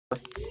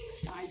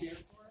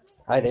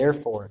Hi,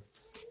 therefore.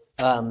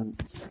 Um,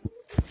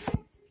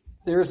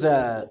 there's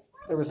a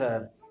there was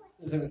a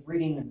as I was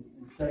reading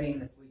and studying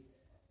this week,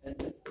 and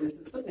this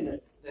is something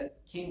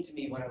that came to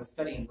me when I was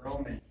studying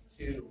Romans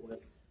too.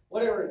 Was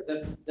what are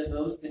the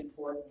most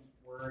important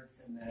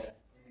words in the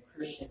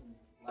Christian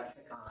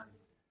lexicon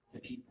to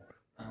people?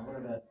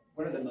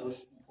 What are the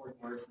most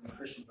important words in the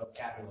Christian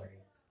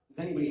vocabulary? Does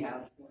anybody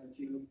have one or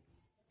two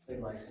they'd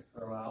like to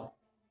throw out?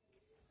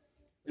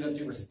 We don't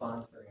do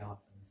response very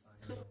often, so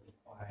I'm going to be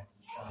quiet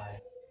and shy.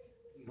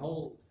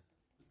 Behold.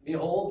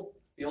 Behold.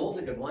 Behold's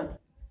a good one.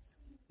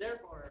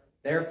 Therefore.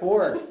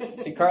 Therefore.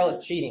 See,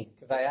 Carla's cheating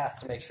because I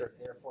asked to make sure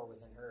therefore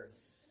was in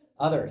hers.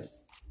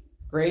 Others.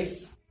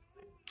 Grace.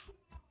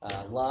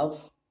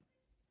 Love.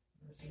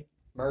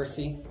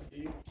 Mercy.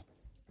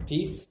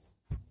 Peace.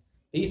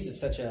 Peace is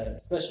such a,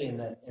 especially in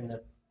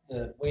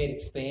the way it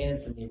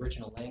expands in the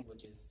original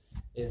languages,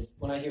 is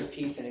when I hear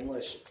peace in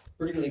English,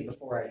 particularly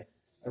before I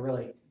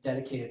really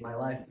dedicated my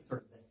life to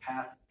sort of this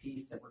path of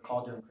peace that we're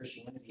called to in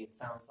Christianity, it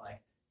sounds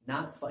like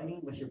not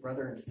fighting with your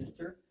brother and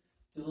sister,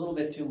 which is a little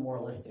bit too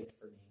moralistic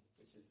for me,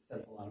 which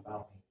says a lot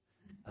about me.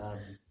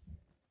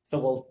 So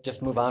we'll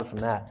just move on from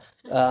that.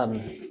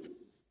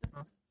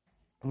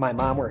 My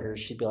mom were here,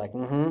 she'd be like,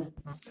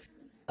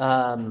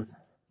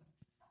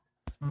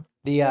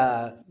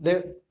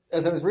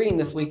 as I was reading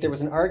this week, there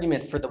was an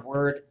argument for the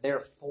word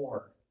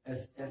therefore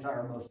as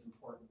our most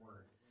important word.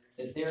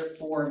 That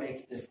therefore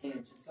makes this hinge.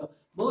 And so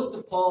most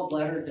of Paul's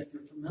letters, if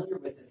you're familiar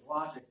with his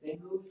logic, they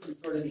move from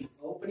sort of these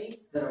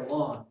openings that are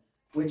long,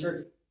 which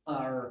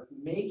are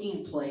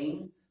making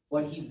plain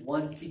what he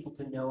wants people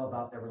to know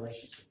about their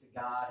relationship to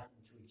God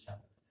and to each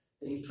other.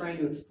 That he's trying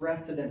to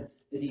express to them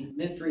the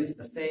mysteries of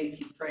the faith.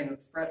 He's trying to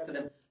express to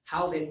them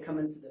how they've come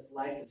into this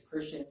life as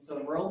Christians. So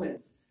in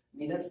Romans, I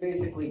mean, that's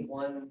basically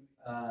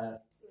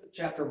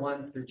chapter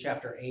 1 through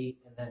chapter 8,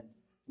 and then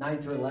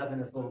 9 through 11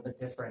 is a little bit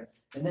different.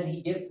 And then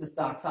he gives this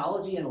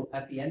doxology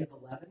at the end of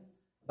 11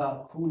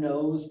 about who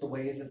knows the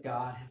ways of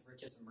God, his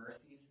riches and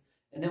mercies.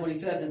 And then what he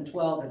says in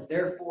 12 is,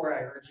 therefore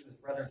I urge you as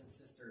brothers and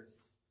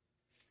sisters.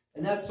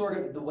 And that's sort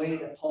of the way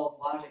that Paul's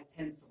logic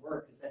tends to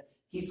work, is that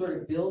he sort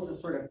of builds a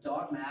sort of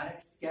dogmatic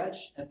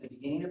sketch at the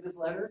beginning of his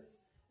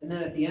letters, and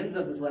then at the ends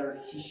of his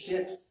letters, he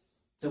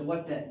shifts to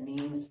what that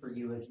means for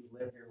you as you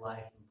live your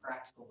life in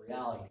practical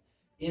reality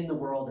in the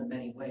world in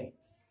many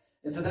ways.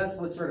 And so that's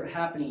what's sort of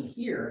happening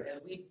here.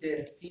 As we did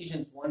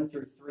Ephesians 1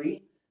 through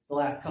 3 the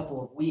last couple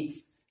of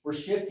weeks, we're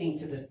shifting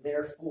to this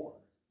therefore,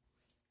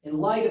 in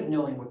light of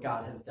knowing what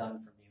God has done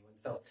for you. And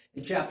so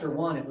in chapter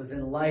 1, it was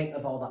in light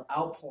of all the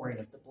outpouring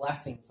of the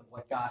blessings of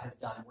what God has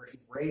done, where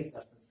he's raised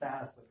us and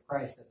sat us with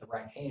Christ at the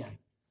right hand.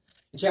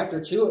 In chapter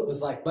 2, it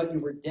was like, but you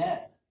were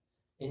dead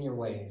in your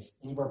ways,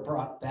 and you were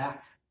brought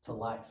back to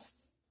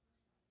life.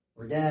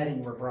 You were dead, and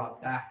you were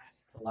brought back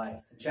to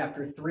life. In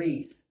chapter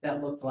 3,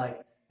 that looked like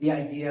the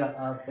idea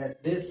of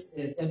that this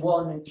is, and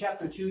in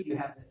chapter 2, you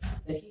have this,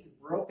 that he's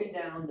broken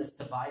down this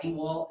dividing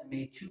wall and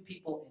made two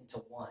people into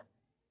one,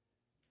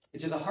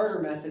 which is a harder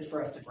message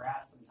for us to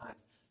grasp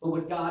sometimes. But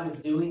what God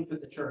is doing through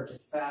the church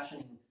is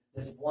fashioning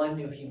this one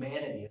new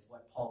humanity, is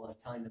what Paul is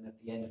telling them at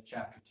the end of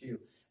chapter 2.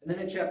 And then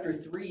in chapter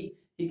 3,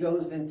 he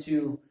goes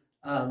into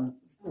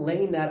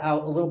laying that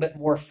out a little bit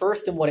more,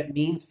 first in what it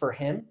means for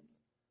him.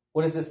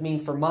 What does this mean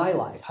for my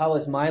life? How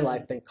has my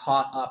life been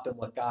caught up in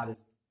what God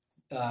is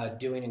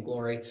doing in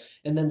glory?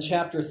 And then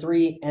chapter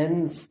 3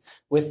 ends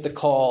with the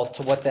call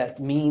to what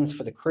that means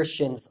for the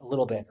Christians a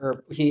little bit,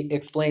 or he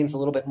explains a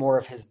little bit more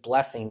of his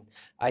blessing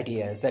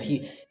idea, is that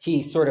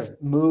he sort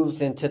of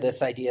moves into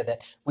this idea that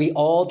we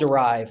all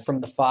derive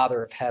from the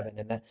Father of heaven,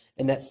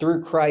 and that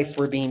through Christ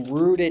we're being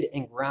rooted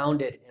and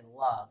grounded in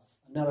love,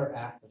 another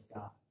act of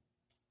God.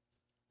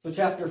 So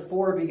chapter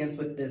 4 begins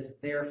with this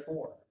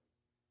therefore.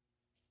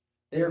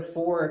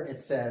 Therefore, it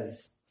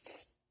says,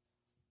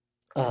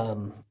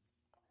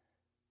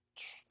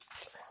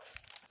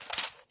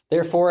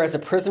 therefore, as a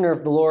prisoner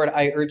of the Lord,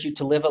 I urge you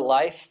to live a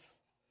life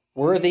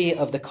worthy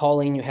of the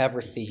calling you have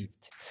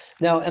received.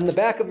 Now, in the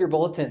back of your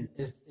bulletin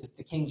is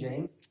the King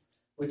James,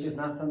 which is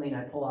not something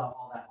I pull out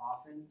all that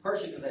often,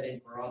 partially because I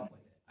didn't grow up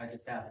with it. I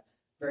just have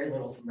very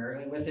little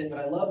familiarity with it, but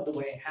I love the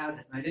way it has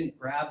it, and I didn't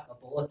grab a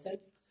bulletin.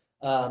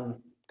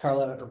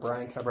 Carla or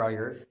Brian, cover all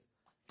yours.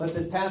 But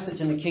this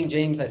passage in the King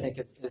James, I think,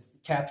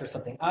 captures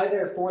something. I,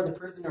 therefore, the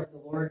prisoner of the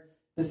Lord,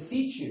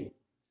 beseech you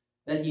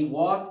that ye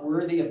walk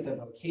worthy of the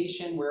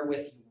vocation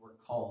wherewith you were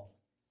called,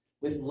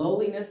 with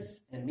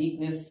lowliness and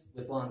meekness,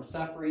 with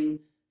long-suffering,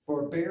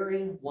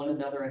 forbearing one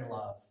another in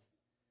love,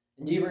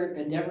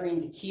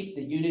 endeavoring to keep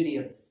the unity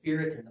of the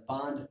Spirit and the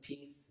bond of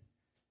peace.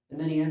 And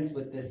then he ends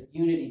with this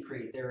unity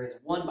creed. There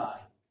is one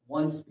body,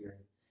 one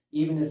Spirit,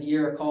 even as ye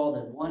are called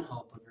in one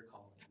hope of your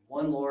calling,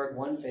 one Lord,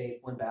 one faith,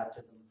 one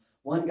baptism,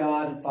 one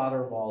God and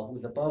Father of all, who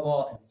is above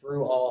all and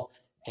through all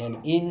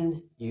and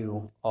in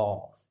you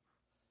all.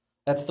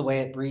 That's the way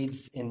it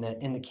reads in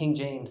the King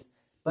James.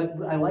 But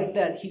I like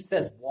that he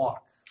says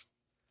walk.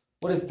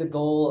 What is the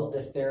goal of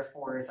this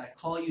therefore? Is I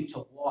call you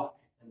to walk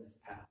in this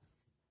path.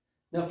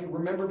 Now, if you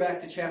remember back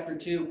to chapter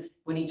 2,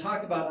 when he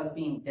talked about us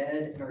being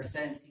dead in our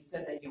sins, he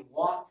said that you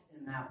walked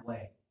in that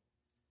way.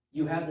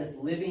 You had this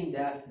living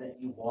death that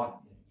you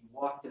walked in. You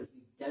walked as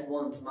these dead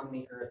ones among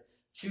the earth,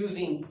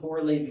 choosing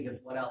poorly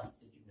because what else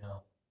did you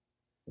know?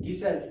 He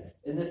says,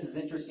 and this is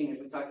interesting as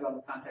we talk about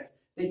the context,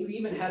 that you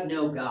even had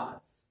no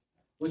gods,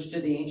 which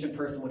to the ancient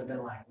person would have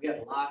been like, we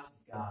had lots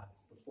of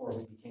gods before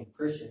we became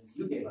Christians.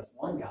 You gave us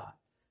one God.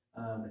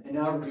 And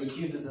now everybody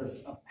accuses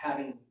us of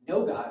having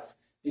no gods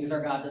because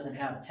our God doesn't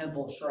have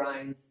temple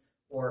shrines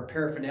or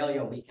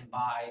paraphernalia we can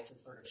buy to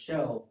sort of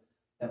show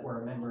that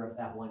we're a member of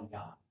that one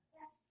God.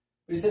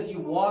 But he says you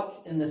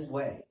walked in this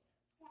way.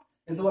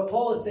 And so what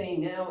Paul is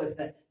saying now is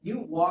that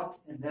you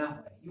walked in that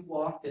way. You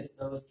walked as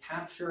those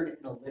captured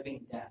in a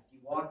living death. You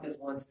walked as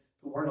ones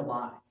who weren't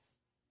alive.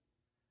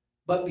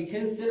 But be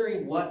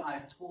considering what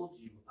I've told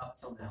you up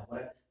till now,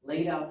 what I've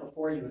laid out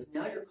before you, is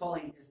now your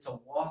calling is to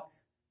walk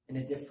in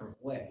a different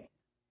way.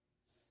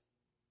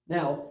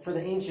 Now, for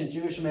the ancient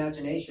Jewish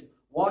imagination,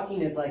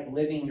 walking is like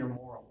living your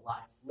moral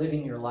life,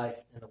 living your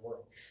life in the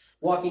world.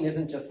 Walking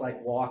isn't just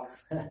like walk,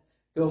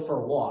 go for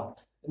a walk.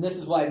 And this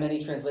is why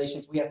many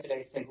translations we have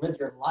today say, live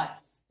your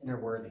life in a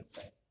worthy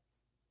way.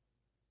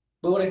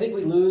 But what I think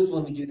we lose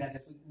when we do that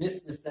is we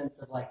miss the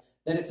sense of like,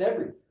 that it's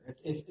everywhere.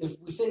 It's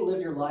if we say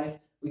live your life,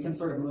 we can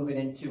sort of move it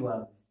into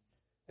a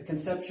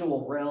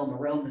conceptual realm, a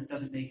realm that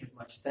doesn't make as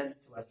much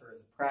sense to us or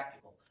is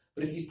practical.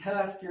 But if you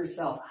ask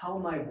yourself, how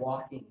am I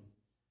walking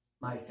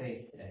my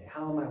faith today?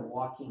 How am I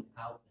walking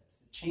out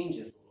this? It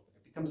changes a little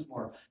bit. It becomes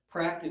more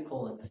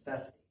practical and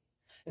necessity.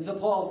 And so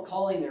Paul's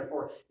calling,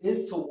 therefore,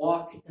 is to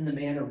walk in the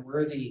manner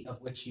worthy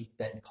of which you've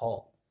been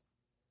called.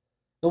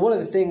 Now, one of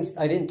the things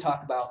I didn't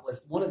talk about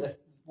was one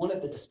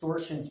of the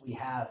distortions we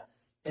have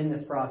in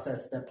this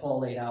process that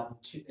Paul laid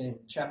out in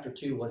chapter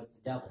 2 was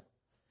the devil.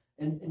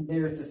 And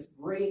there's this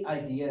great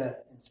idea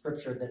in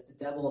Scripture that the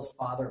devil is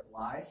father of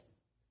lies.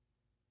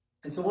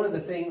 And so one of the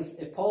things,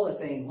 if Paul is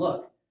saying,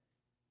 look,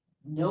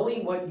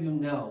 knowing what you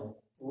know,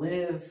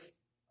 live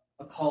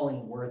a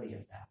calling worthy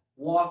of that.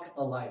 Walk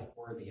a life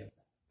worthy of that.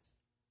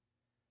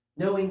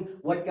 Knowing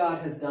what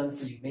God has done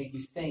for you, made you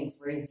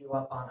saints, raised you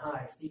up on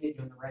high, seated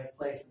you in the right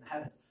place in the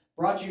heavens,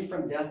 brought you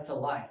from death to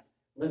life.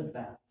 Live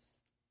that.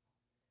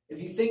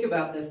 If you think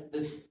about this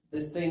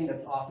thing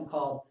that's often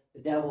called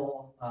the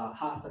devil,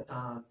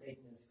 Hasatan,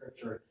 Satan in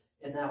Scripture,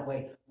 in that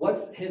way,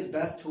 what's his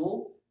best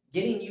tool?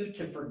 Getting you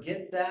to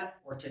forget that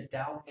or to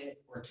doubt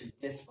it or to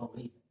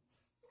disbelieve it.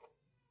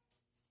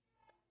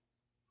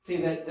 See,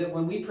 that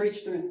when we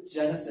preached through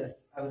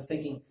Genesis, I was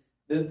thinking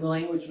the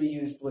language we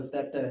used was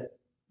that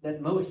that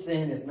most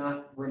sin is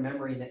not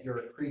remembering that you're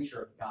a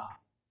creature of God,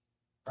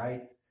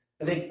 right?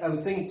 I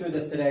was thinking through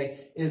this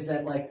today, is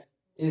that like,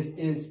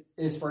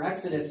 is for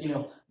Exodus,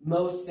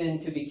 most sin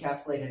could be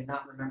encapsulated in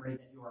not remembering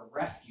that you are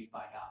rescued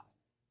by God.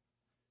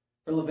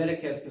 For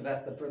Leviticus, because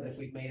that's the furthest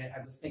we've made it,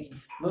 I was thinking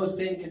most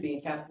sin could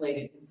be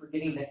encapsulated in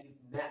forgetting that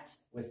you've met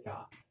with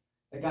God,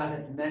 that God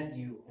has met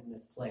you in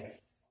this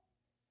place.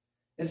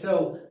 And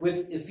so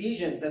with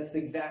Ephesians, that's the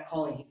exact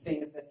calling. He's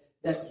saying is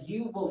that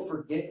you will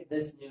forget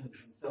this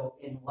news. And so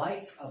in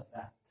light of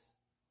that,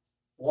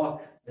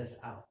 walk this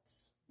out.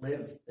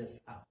 Live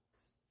this out.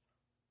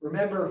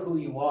 Remember who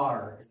you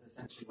are is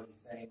essentially what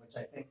he's saying, which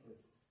I think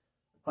is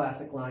a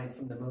classic line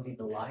from the movie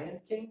The Lion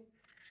King.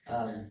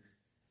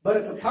 But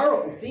it's a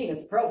powerful scene.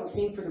 It's a powerful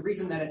scene for the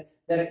reason that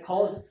it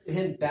calls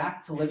him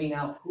back to living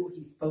out who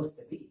he's supposed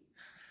to be.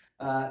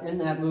 In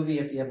that movie,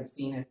 if you haven't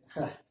seen it,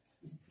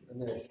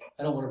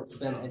 I don't want to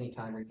spend any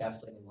time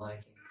recapitulating Lion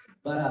King.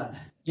 But,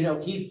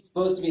 he's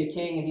supposed to be a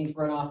king and he's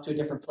run off to a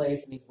different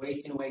place and he's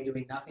wasting away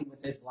doing nothing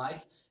with his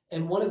life.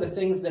 And one of the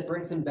things that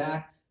brings him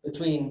back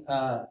between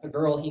a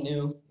girl he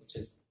knew, which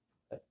is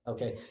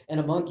okay, and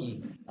a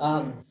monkey,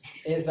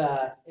 is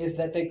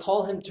that they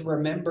call him to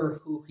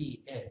remember who he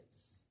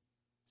is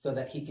so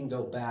that he can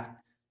go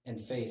back and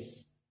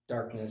face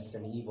darkness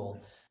and evil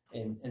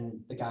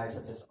in the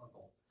guise of his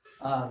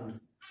uncle.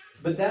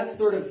 But that's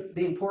sort of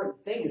the important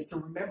thing, is to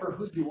remember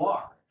who you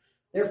are.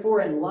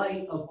 Therefore, in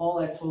light of all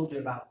I've told you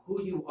about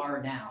who you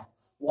are now,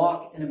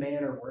 walk in a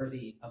manner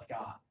worthy of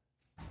God.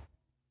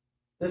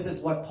 This is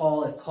what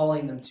Paul is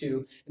calling them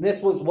to. And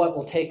this was what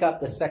will take up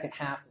the second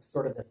half of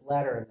sort of this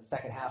letter, and the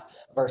second half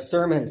of our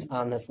sermons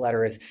on this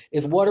letter is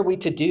what are we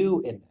to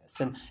do in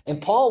this?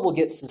 And Paul will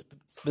get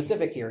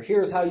specific here.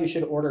 Here's how you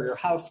should order your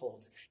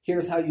households.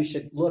 Here's how you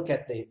should look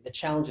at the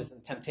challenges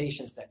and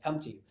temptations that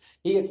come to you.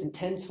 He gets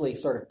intensely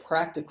sort of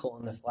practical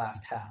in this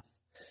last half.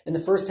 In the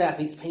first half,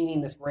 he's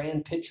painting this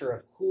grand picture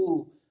of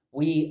who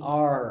we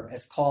are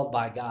as called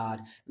by God.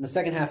 In the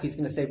second half, he's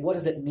going to say, what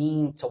does it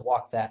mean to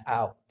walk that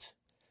out?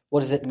 What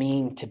does it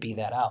mean to be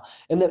that out?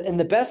 And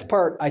the best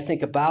part, I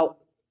think, about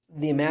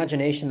the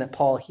imagination that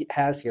Paul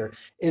has here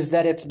is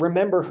that it's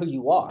remember who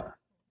you are,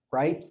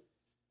 right?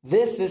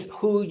 This is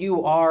who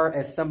you are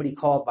as somebody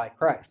called by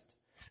Christ.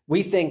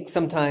 We think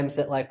sometimes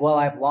that like, well,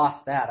 I've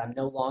lost that. I'm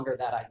no longer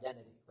that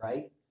identity,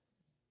 right?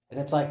 And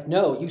it's like,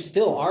 no, you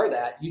still are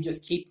that. You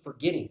just keep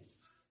forgetting it.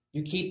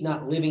 You keep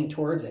not living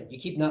towards it. You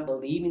keep not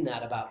believing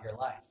that about your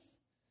life.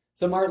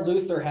 So Martin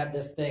Luther had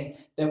this thing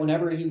that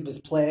whenever he was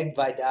plagued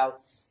by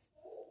doubts,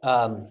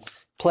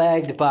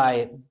 plagued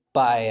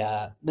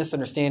by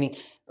misunderstanding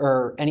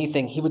or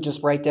anything, he would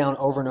just write down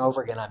over and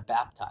over again, I'm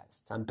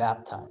baptized, I'm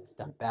baptized,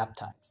 I'm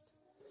baptized.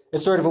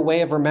 It's sort of a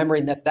way of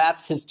remembering that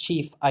that's his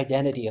chief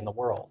identity in the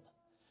world.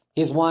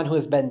 He's one who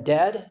has been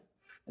dead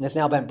and has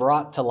now been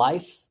brought to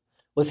life,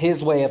 was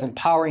his way of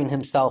empowering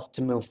himself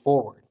to move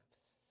forward.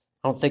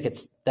 I don't think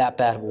it's that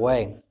bad of a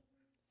way.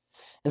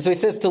 And so he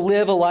says to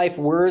live a life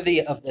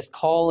worthy of this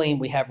calling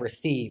we have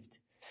received.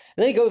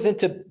 And then he goes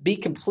into be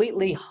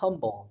completely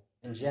humble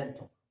and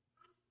gentle.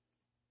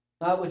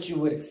 Not what you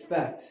would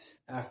expect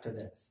after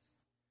this.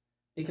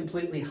 Be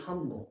completely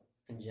humble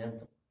and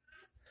gentle.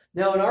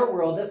 Now, in our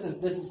world, this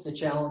is the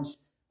challenge.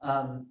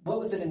 What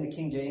was it in the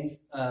King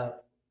James?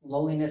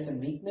 Lowliness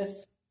and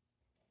meekness?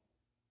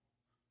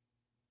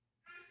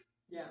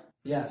 Yeah.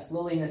 Yes,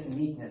 lowliness and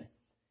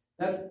meekness.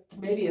 That's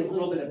maybe a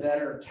little bit of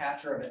better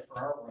capture of it for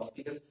our world,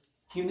 because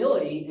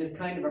humility is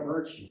kind of a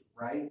virtue,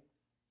 right?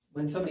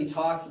 When somebody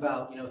talks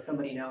about,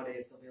 somebody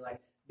nowadays, they'll be like,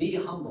 be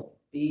humble,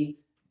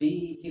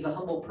 he's a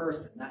humble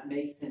person. That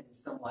makes him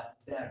somewhat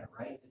better,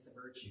 right? It's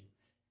a virtue.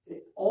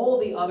 All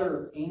the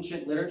other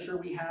ancient literature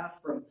we have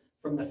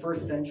from the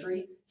first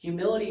century,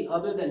 humility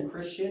other than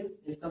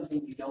Christians is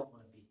something you don't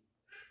want to be.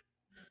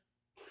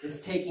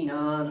 It's taking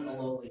on a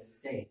lowly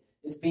estate.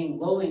 It's being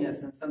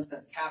lowliness in some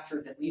sense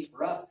captures, at least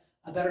for us,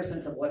 a better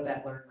sense of what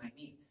that word might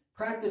mean.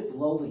 Practice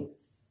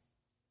lowliness.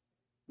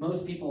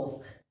 Most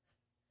people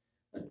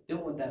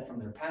don't want that from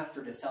their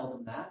pastor to tell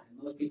them that,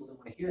 and most people don't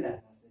want to hear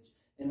that message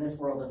in this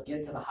world of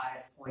get to the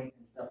highest point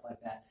and stuff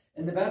like that.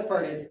 And the best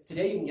part is,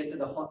 today you can get to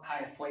the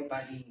highest point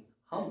by being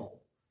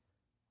humble.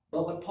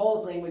 But what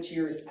Paul's language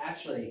here is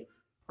actually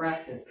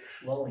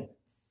practice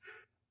lowliness.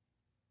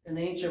 In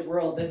the ancient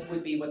world, this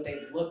would be what they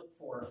looked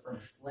for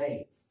from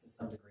slaves to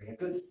some degree. A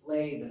good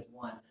slave is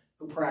one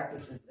who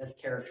practices this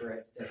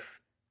characteristic,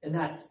 and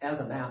that's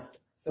as a master.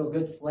 So a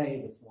good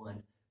slave is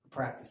one who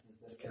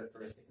practices this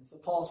characteristic. And so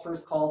Paul's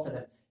first call to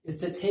them is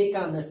to take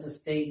on this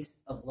estate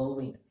of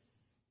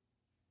lowliness.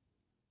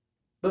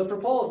 But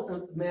for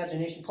Paul's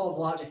imagination, Paul's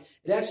logic,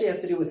 it actually has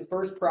to do with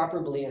first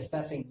properly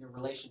assessing your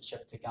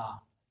relationship to God,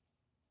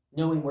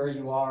 knowing where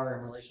you are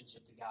in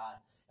relationship to God.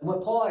 And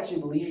what Paul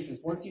actually believes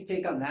is once you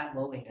take on that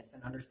lowliness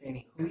and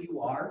understanding who you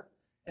are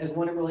as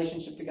one in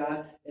relationship to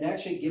God, it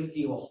actually gives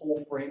you a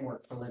whole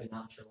framework for living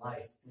out your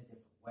life in a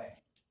different way.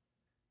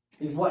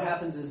 Because what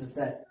happens is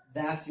that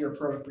that's your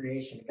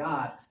appropriation to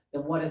God.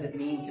 Then what does it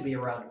mean to be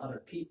around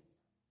other people?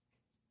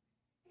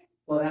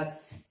 Well,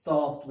 that's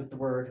solved with the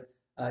word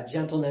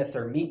gentleness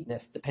or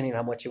meekness, depending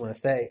on what you want to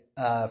say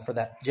for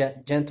that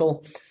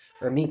gentle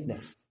or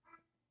meekness.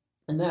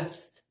 And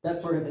that's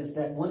sort of is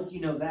that once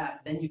you know that,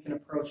 then you can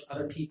approach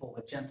other people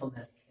with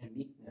gentleness and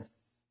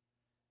meekness.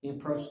 You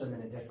approach them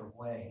in a different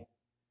way.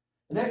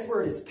 The next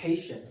word is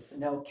patience.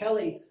 Now,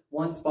 Kelly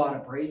once bought a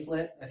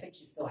bracelet. I think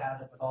she still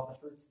has it with all the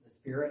fruits of the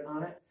Spirit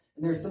on it.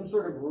 And there's some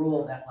sort of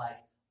rule that like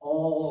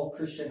all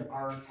Christian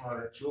art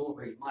or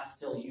jewelry must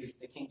still use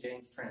the King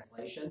James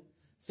translation.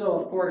 So,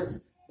 of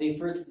course, the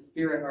fruits of the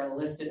Spirit are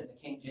listed in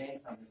the King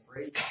James on this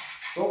bracelet.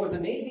 What was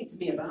amazing to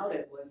me about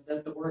it was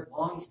that the word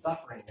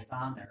long-suffering is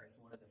on there as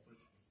one of the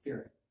fruits of the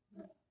Spirit.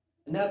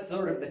 And that's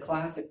sort of the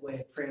classic way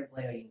of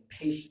translating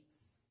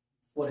patience.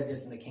 It's what it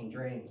is in the King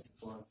James,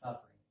 it's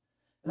long-suffering.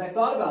 And I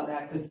thought about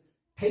that because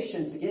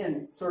patience,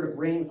 again, sort of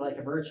rings like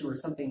a virtue or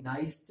something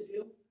nice to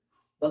do.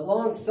 But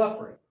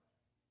long-suffering,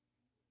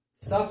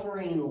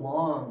 suffering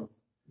long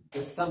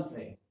with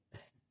something,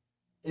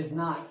 is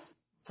not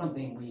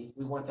something we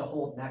want to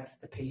hold next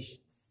to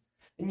patience.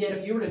 And yet,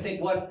 if you were to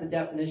think, what's the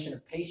definition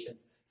of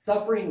patience?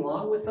 Suffering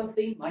long with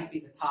something might be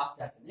the top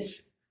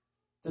definition.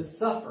 To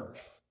suffer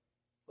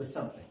with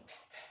something.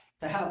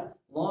 To have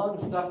long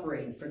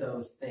suffering for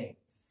those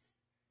things.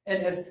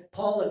 And as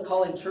Paul is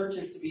calling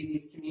churches to be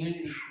these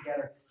communities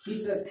together, he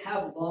says,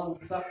 have long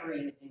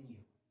suffering in you.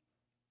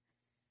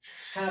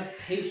 Have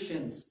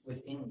patience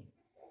within you.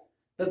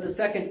 That the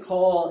second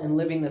call in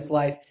living this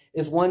life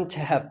is one to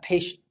have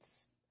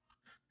patience.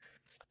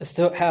 Is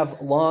to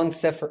have long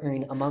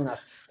suffering among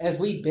us as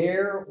we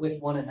bear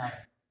with one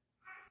another,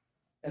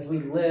 as we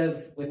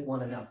live with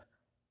one another.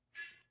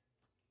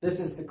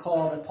 This is the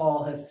call that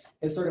Paul has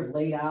sort of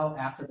laid out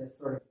after this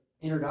sort of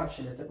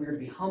introduction, is that we're to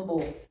be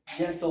humble,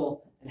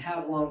 gentle, and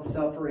have long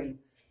suffering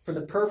for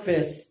the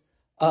purpose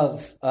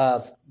of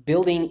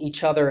building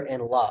each other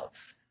in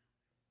love,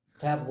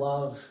 to have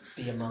love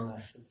be among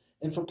us.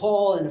 And for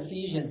Paul in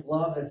Ephesians,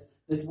 love is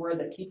this word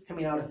that keeps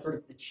coming out as sort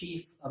of the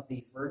chief of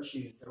these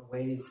virtues or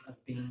ways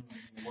of being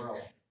in the world.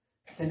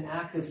 It's an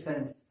active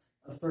sense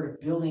of sort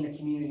of building a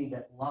community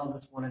that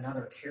loves one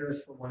another,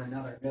 cares for one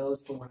another,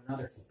 knows for one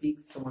another,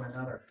 speaks to one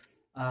another,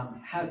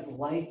 has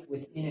life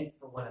within it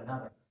for one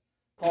another.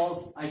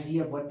 Paul's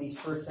idea of what these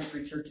first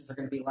century churches are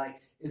going to be like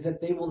is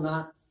that they will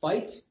not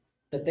fight,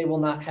 that they will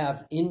not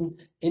have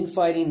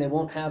infighting, they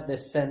won't have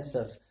this sense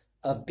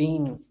of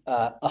being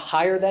a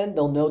higher than.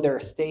 They'll know their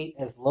estate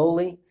as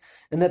lowly,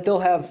 and that they'll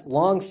have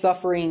long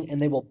suffering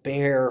and they will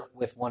bear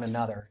with one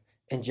another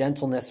and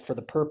gentleness for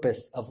the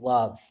purpose of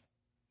love.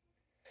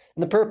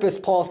 And the purpose,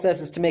 Paul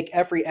says, is to make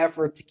every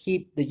effort to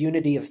keep the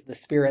unity of the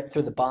Spirit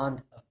through the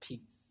bond of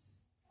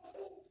peace.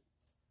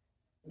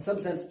 In some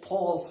sense,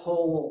 Paul's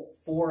whole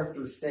 4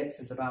 through 6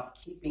 is about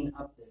keeping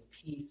up this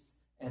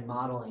peace and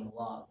modeling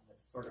love.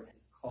 That's sort of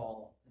his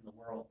call in the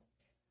world.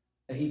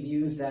 That he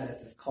views that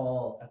as his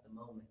call at the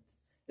moment,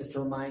 is to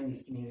remind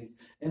these communities.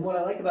 And what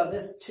I like about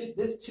this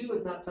too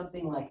is not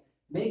something like,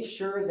 make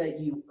sure that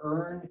you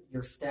earn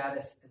your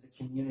status as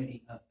a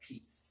community of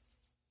peace.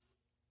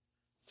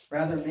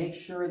 Rather, make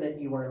sure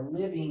that you are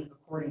living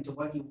according to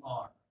what you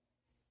are,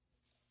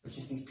 which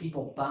is these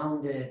people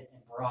bounded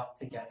and brought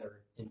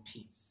together in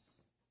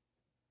peace.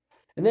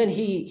 And then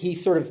he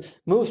sort of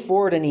moves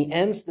forward and he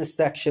ends this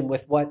section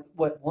with what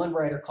one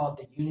writer called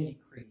the Unity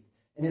Creed.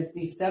 And it's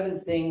these 7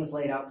 things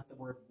laid out with the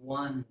word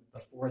one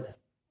before them.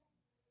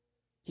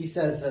 He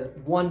says,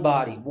 one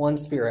body, one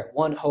spirit,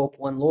 one hope,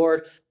 one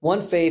Lord,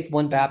 one faith,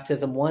 one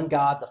baptism, one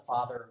God, the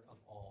Father of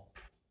all.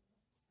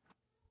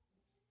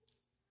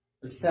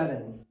 There's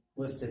 7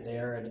 listed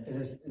there, and it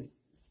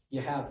is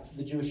you have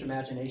the Jewish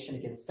imagination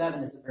again.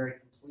 7 is a very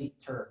complete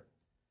term.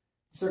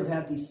 You sort of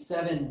have these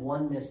 7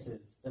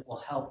 onenesses that will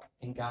help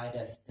and guide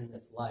us in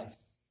this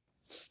life.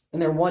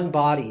 And they're one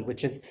body,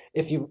 which is,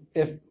 if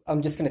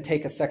I'm just going to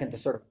take a second to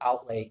sort of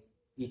outlay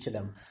each of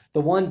them.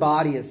 The one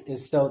body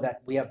is so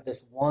that we have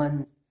this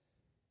one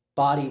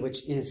body,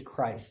 which is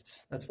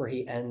Christ. That's where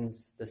he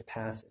ends this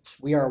passage.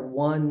 We are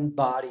one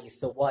body,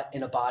 so what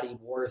in a body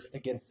wars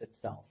against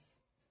itself?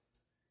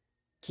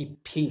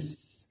 Keep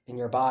peace in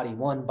your body,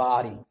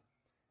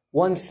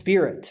 one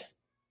spirit,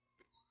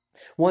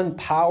 one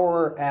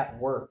power at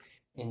work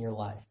in your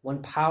life,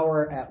 one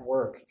power at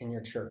work in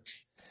your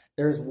church.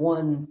 There's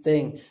one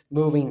thing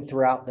moving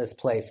throughout this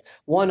place,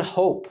 one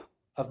hope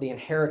of the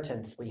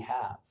inheritance we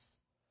have,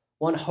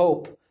 one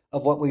hope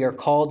of what we are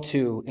called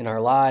to in our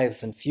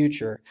lives and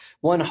future,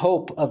 one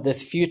hope of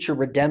this future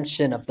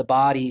redemption of the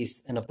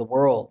bodies and of the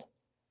world,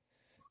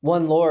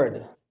 one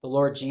Lord, the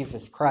Lord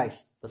Jesus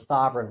Christ, the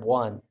sovereign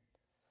one,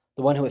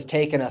 the one who has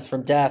taken us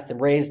from death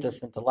and raised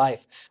us into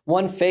life.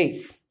 One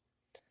faith.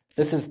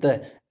 This is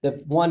the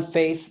one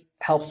faith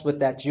helps with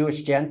that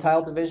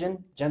Jewish-Gentile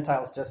division.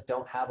 Gentiles just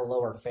don't have a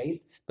lower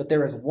faith, but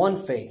there is one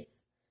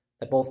faith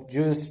that both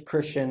Jewish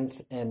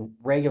Christians and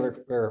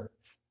regular or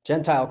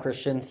Gentile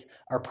Christians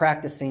are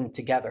practicing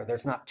together.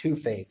 There's not 2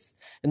 faiths.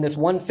 And this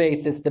one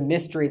faith is the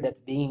mystery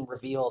that's being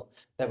revealed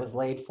that was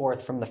laid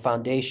forth from the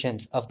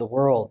foundations of the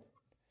world.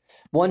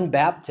 One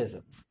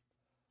baptism.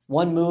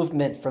 One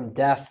movement from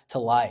death to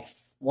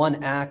life,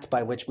 one act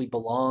by which we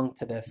belong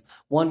to this,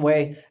 one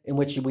way in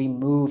which we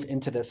move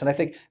into this. And I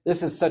think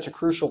this is such a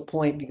crucial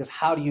point because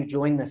how do you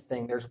join this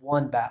thing? There's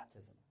one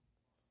baptism.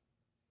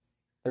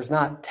 There's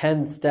not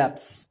 10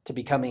 steps to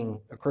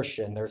becoming a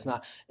Christian. There's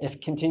not a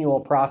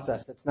continual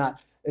process. It's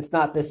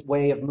not this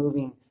way of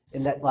moving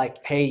in that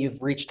like, hey,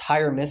 you've reached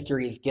higher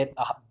mysteries, get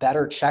a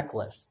better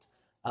checklist.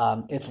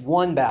 It's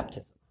one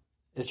baptism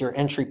is your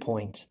entry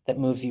point that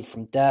moves you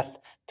from death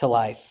to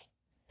life.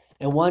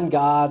 And one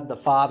God, the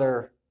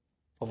Father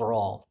over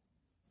all.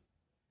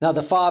 Now,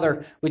 the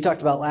Father, we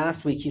talked about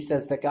last week, he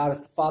says that God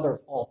is the Father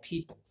of all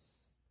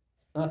peoples,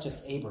 not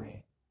just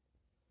Abraham.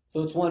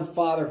 So it's one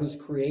Father who's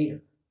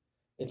creator.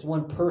 It's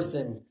one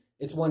person.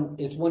 It's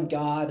one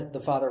God,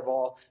 the Father of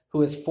all,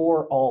 who is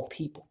for all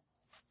people.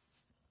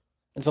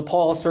 And so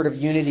Paul's sort of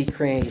unity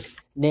creed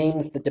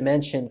names the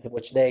dimensions in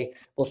which they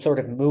will sort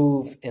of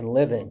move and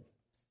live in.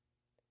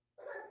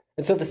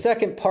 And so the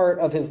second part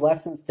of his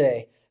lessons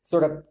today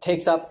sort of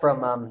takes up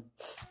from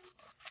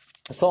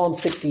Psalm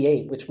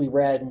 68, which we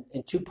read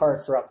in 2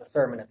 parts throughout the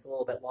sermon. It's a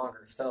little bit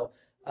longer. So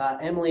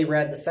Emily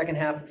read the second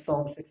half of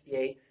Psalm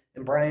 68,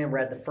 and Brian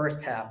read the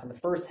first half. And the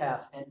first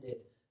half ended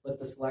with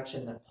the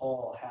selection that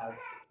Paul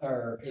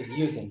is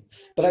using.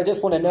 But I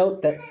just want to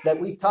note that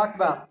we've talked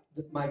about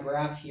my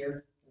graph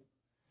here.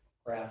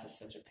 Graph is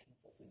such a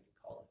painful thing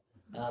to call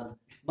it.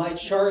 My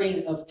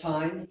charting of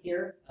time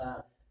here,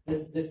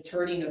 this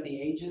turning of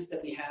the ages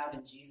that we have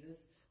in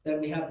Jesus, that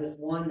we have this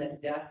one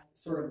that death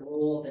sort of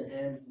rules and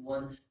ends, and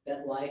one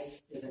that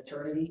life is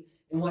eternity.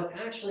 And what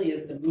actually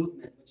is the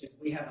movement, which is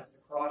we have as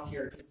the cross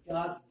here, is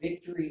God's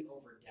victory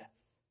over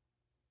death.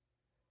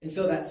 And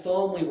so that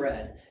psalm we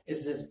read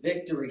is this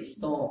victory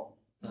psalm,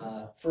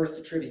 first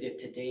attributed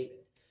to David.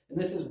 And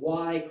this is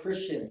why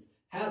Christians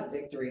have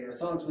victory in our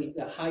songs.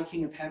 The High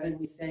King of Heaven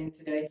we sang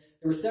today.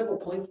 There were several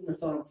points in the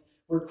songs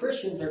where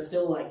Christians are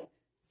still like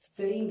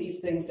saying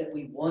these things that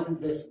we won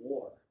this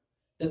war,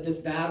 that this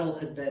battle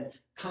has been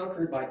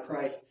conquered by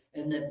Christ,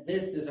 and that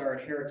this is our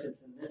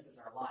inheritance and this is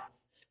our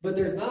life. But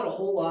there's not a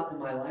whole lot in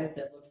my life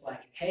that looks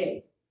like,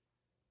 hey,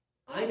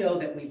 I know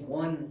that we've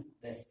won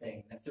this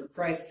thing, that through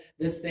Christ,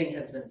 this thing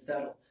has been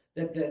settled,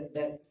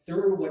 that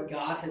through what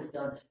God has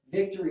done,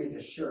 victory is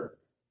assured.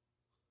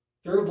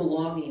 Through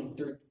belonging,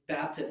 through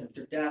baptism,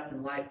 through death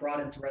and life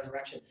brought into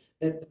resurrection,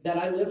 that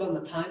I live on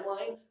the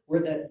timeline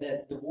where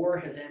that the war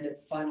has ended,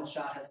 the final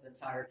shot has been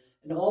fired,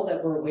 and all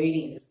that we're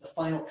awaiting is the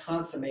final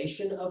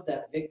consummation of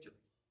that victory.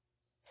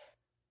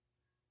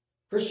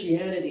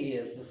 Christianity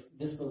is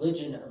this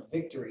religion of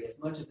victory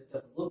as much as it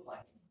doesn't look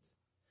like it.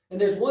 And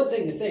there's one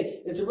thing to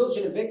say, it's a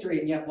religion of victory,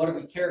 and yet what are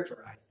we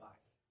characterized by?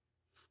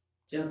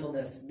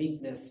 Gentleness,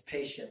 meekness,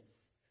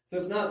 patience. So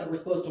it's not that we're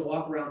supposed to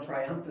walk around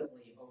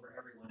triumphantly over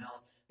everyone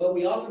else, but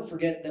we often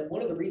forget that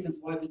one of the reasons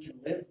why we can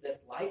live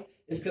this life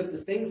is because the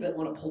things that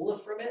want to pull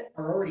us from it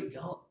are already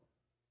gone.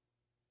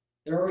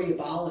 They're already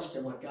abolished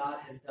in what God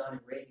has done in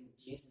raising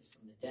Jesus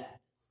from the dead.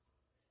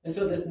 And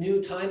so this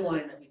new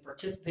timeline that we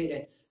participate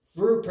in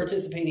through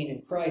participating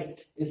in Christ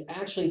is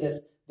actually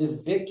this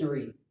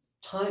victory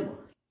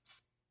timeline.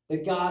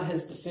 That God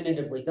has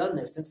definitively done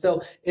this. And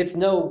so it's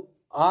no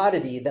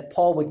oddity that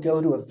Paul would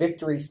go to a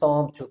victory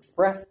psalm to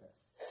express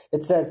this.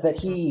 It says that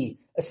he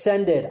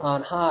ascended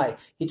on high.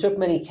 He took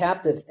many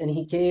captives and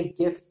he gave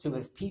gifts to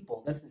his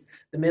people. This is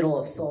the middle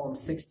of Psalm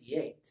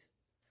 68.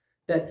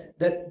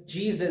 That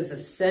Jesus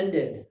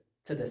ascended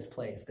to this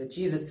place, that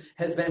Jesus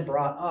has been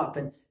brought up.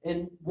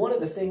 And one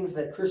of the things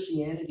that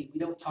Christianity, we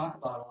don't talk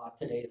about a lot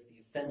today is the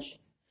ascension.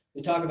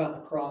 We talk about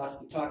the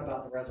cross, we talk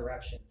about the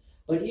resurrection,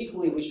 but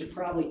equally we should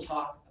probably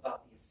talk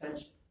about the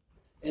ascension.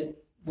 And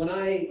when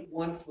I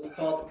once was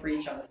called to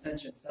preach on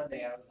Ascension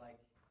Sunday, I was like,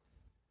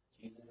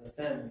 Jesus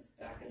ascends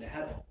back into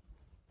heaven.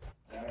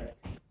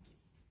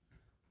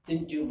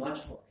 Didn't do much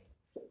for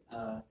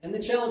me. And the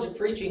challenge of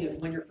preaching is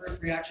when your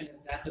first reaction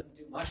is that doesn't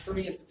do much for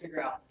me, is to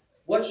figure out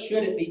what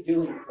should it be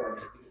doing for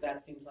me, because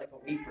that seems like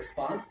a weak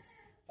response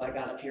if I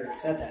got up here and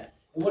said that.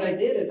 And what I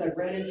did is I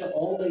ran into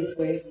all these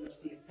ways in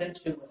which the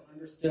ascension was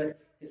understood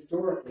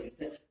historically. Is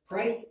that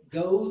Christ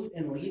goes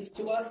and leaves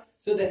to us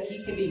so that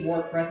he can be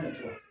more present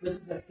to us. This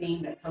is a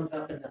theme that comes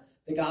up in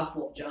the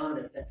Gospel of John,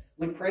 is that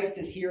when Christ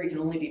is here, he can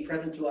only be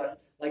present to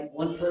us like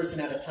one person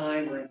at a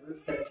time or in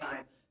groups at a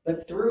time.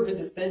 But through his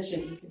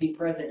ascension, he can be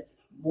present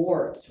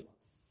more to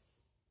us.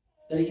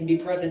 That he can be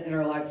present in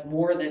our lives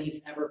more than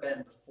he's ever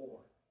been before.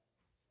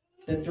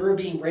 That through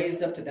being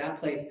raised up to that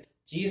place,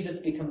 Jesus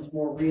becomes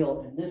more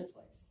real in this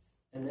place,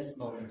 in this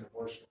moment of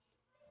worship.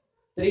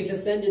 That he's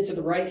ascended to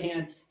the right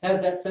hand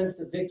has that sense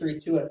of victory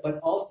to it, but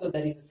also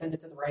that he's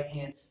ascended to the right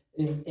hand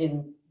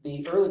in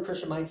the early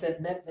Christian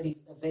mindset meant that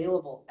he's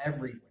available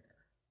everywhere.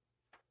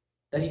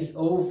 That he's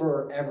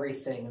over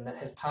everything, and that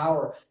his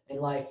power in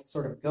life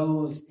sort of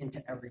goes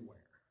into everywhere.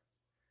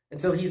 And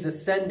so he's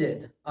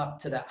ascended up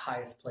to that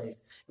highest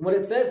place. And what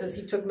it says is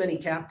he took many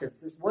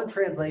captives. There's one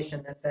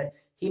translation that said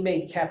he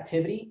made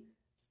captivity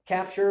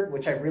captured,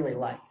 which I really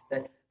liked.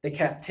 That the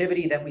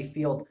captivity that we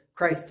feel,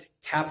 Christ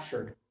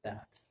captured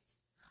that.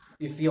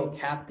 You feel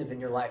captive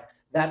in your life.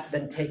 That's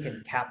been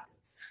taken captive.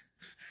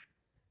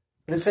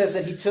 But it says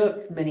that he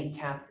took many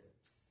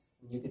captives.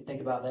 And you could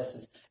think about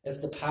this as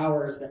the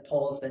powers that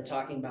Paul has been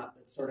talking about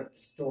that sort of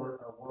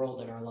distort our world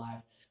and our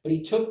lives. But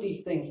he took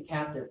these things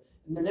captive.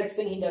 And the next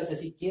thing he does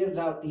is he gives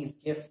out these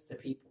gifts to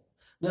people.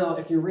 Now,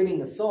 if you're reading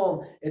the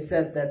psalm, it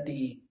says that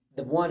the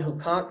one who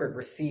conquered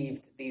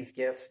received these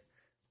gifts,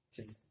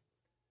 which is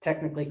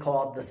technically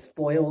called the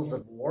spoils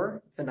of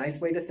war. It's a nice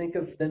way to think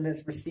of them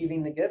as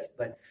receiving the gifts,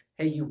 but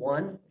hey, you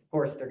won. Of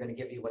course, they're going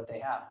to give you what they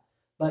have.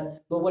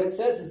 But what it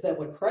says is that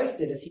what Christ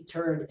did is he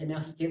turned, and now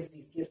he gives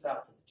these gifts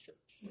out to the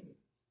church.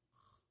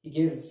 He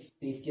gives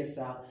these gifts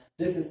out.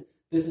 This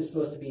is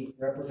supposed to be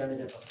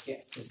representative of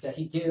gift, is that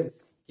he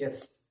gives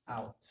gifts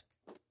out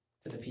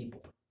to the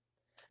people.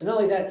 And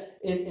not only that,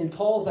 in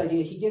Paul's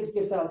idea, he gives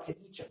gifts out to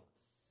each of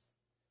us.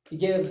 He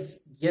gives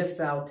gifts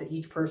out to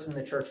each person in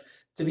the church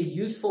to be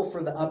useful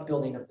for the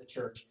upbuilding of the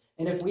church.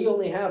 And if we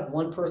only have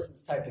one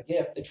person's type of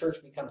gift, the church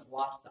becomes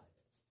lopsided.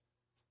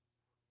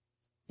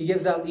 He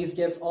gives out these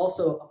gifts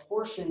also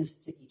apportioned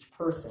to each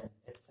person,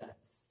 it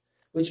says,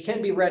 which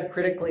can be read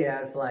critically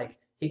as like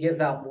he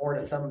gives out more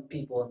to some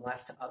people and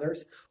less to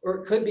others, or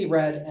it could be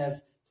read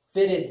as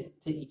fitted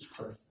to each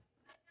person.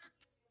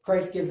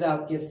 Christ gives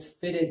out gifts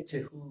fitted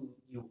to who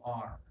you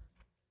are,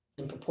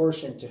 in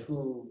proportion to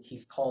who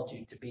he's called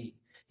you to be.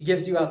 He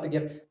gives you out the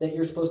gift that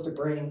you're supposed to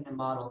bring and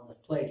model in this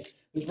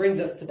place, which brings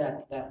us to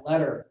that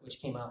letter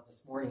which came out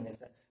this morning, is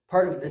that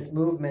part of this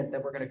movement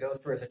that we're going to go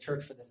through as a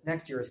church for this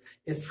next year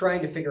is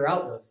trying to figure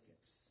out those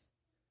gifts,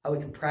 how we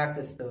can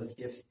practice those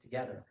gifts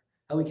together,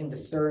 how we can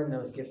discern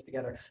those gifts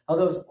together, how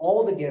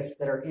all the gifts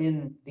that are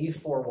in these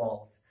four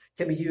walls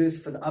can be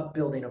used for the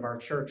upbuilding of our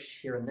church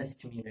here in this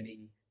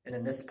community and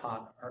in this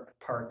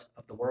part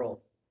of the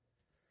world.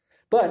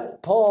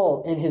 But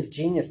Paul, in his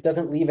genius,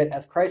 doesn't leave it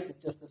as Christ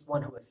is just this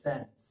one who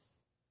ascends.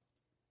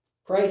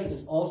 Christ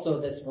is also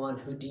this one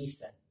who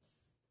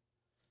descends.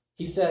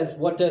 He says,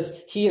 what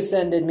does he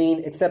ascended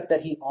mean except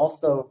that he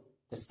also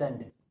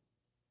descended?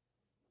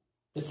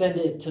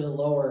 Descended to the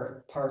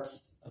lower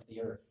parts of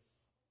the earth.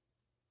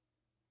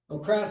 In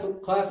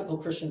classical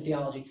Christian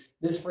theology,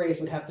 this phrase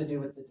would have to do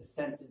with the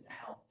descent into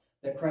hell.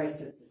 That Christ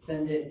has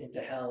descended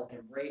into hell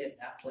and raided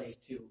that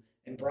place too,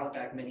 and brought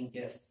back many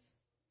gifts.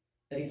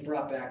 That he's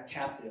brought back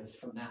captives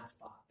from that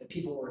spot. That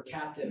people were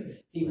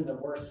captive to even the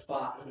worst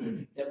spot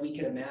that we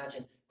could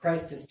imagine.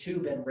 Christ has too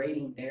been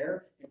raiding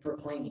there and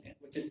proclaiming it,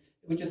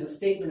 which is a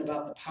statement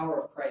about the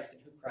power of Christ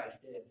and who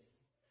Christ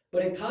is.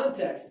 But in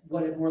context,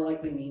 what it more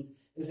likely means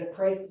is that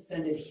Christ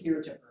descended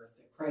here to earth,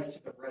 that Christ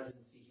took up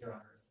residency here on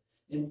earth.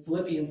 In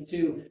Philippians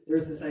 2,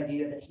 there's this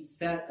idea that he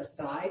set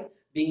aside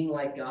being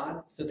like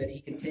God so that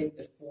he can take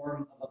the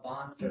form of a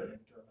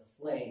bondservant or of a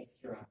slave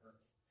here on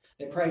earth.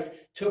 That Christ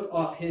took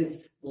off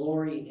his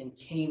glory and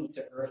came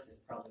to earth is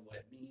probably what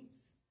it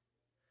means.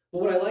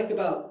 But what I like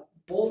about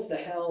both the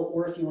hell,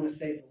 or if you want to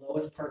say the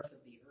lowest parts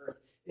of the earth,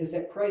 is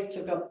that Christ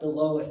took up the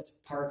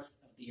lowest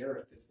parts of the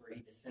earth is where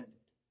he descended.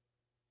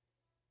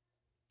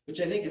 Which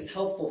I think is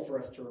helpful for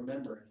us to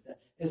remember, is that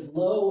as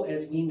low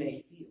as we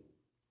may feel,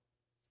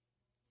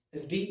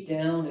 as beat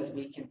down as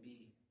we can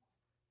be,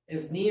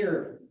 as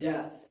near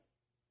death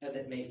as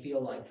it may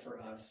feel like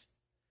for us,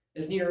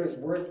 as near as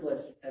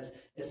worthless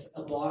as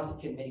a boss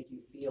can make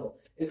you feel,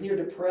 as near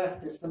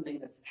depressed as something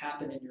that's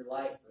happened in your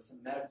life or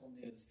some medical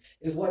news,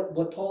 is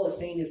what Paul is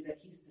saying is that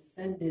he's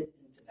descended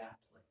into that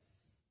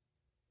place.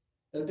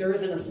 That there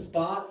isn't a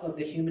spot of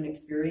the human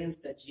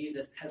experience that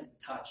Jesus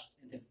hasn't touched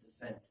in his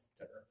descent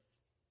to earth.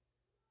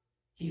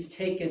 He's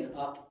taken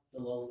up the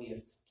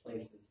lowliest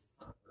places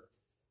on earth.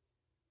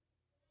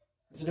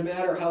 So no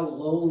matter how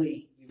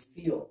lowly you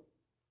feel,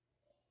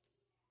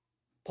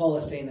 Paul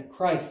is saying that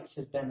Christ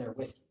has been there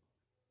with you.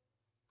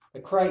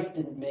 That Christ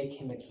didn't make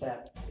him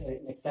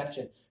an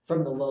exception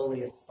from the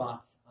lowliest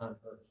spots on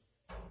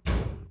earth.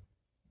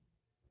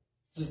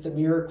 This is the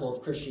miracle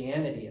of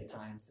Christianity at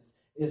times,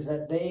 is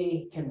that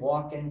they can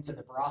walk into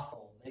the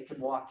brothel. They can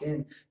walk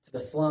into the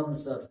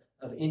slums of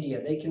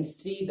India. They can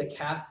see the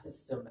caste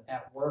system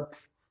at work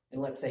in,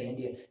 let's say,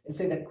 India, and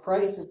say that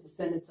Christ has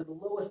descended to the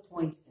lowest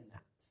point in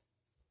that.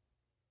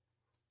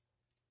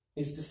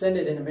 He's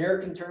descended, in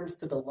American terms,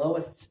 to the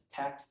lowest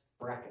tax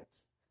bracket.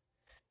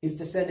 He's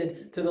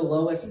descended to the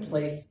lowest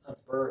place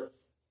of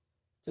birth,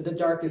 to the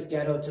darkest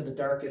ghetto, to the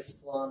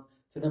darkest slum,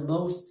 to the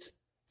most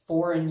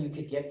foreign you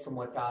could get from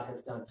what God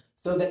has done,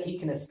 so that he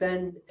can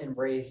ascend and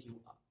raise you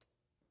up.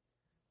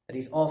 That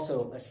he's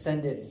also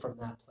ascended from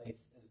that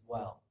place as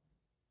well.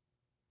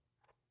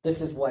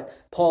 This is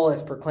what Paul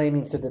is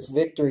proclaiming through this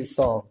victory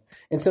song.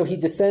 And so he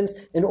descends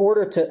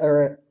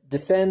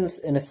descends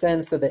and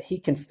ascends so that he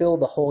can fill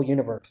the whole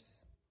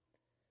universe.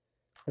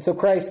 And so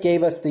Christ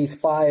gave us these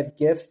 5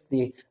 gifts: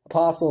 the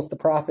apostles, the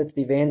prophets,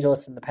 the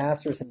evangelists, and the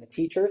pastors, and the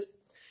teachers.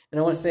 And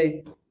I want to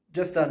say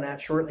just on that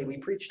shortly, we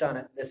preached on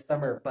it this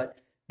summer,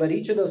 but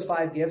each of those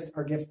 5 gifts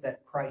are gifts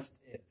that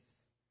Christ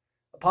is.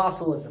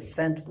 Apostle is a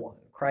sent one.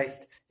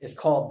 Christ is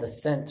called the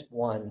sent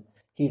one.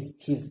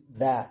 He's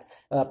that.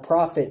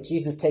 Prophet,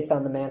 Jesus takes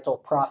on the mantle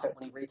of prophet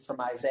when he reads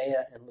from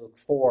Isaiah and Luke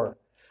 4.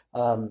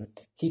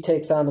 He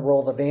takes on the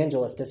role of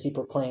evangelist as he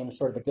proclaims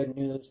sort of the good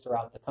news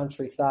throughout the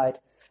countryside.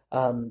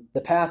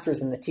 The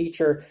pastors and the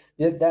teacher,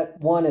 that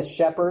one is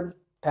shepherd.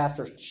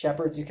 Pastors,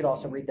 shepherds, you could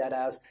also read that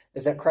as,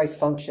 is that Christ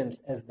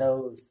functions as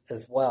those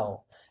as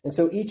well. And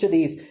so each of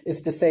these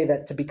is to say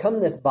that to become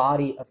this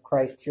body of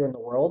Christ here in the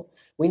world,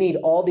 we need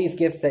all these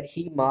gifts that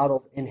he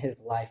modeled in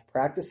his life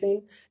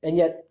practicing. And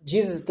yet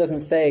Jesus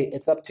doesn't say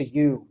it's up to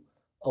you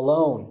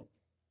alone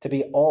to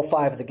be all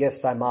 5 of the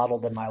gifts I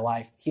modeled in my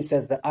life. He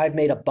says that I've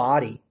made a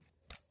body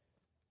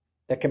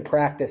that can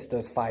practice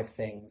those 5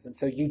 things. And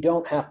so you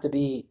don't have to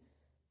be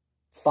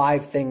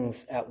 5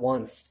 things at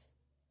once.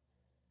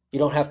 You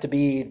don't have to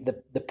be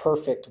the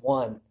perfect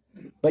one.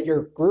 But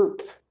your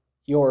group,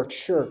 your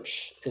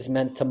church, is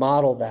meant to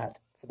model that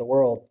for the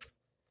world.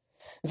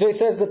 And so he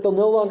says that there'll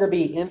no longer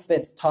be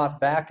infants tossed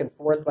back and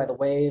forth by the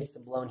waves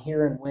and blown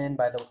here and wind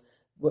by the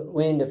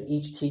wind of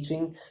each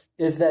teaching,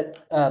 is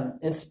that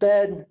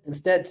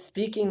instead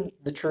speaking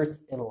the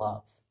truth in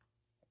love.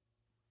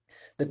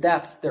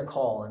 That's their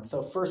call. And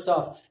so first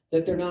off,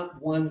 that they're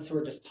not ones who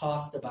are just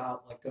tossed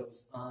about what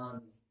goes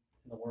on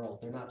in the world.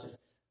 They're not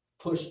just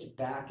pushed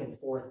back and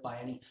forth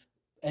by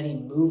any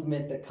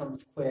movement that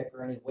comes quick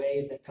or any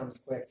wave that comes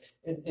quick.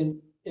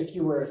 And if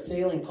you were a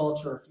sailing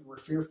culture, if you were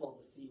fearful of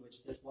the sea,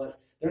 which this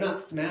was, they're not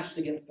smashed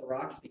against the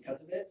rocks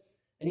because of it.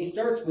 And he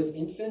starts with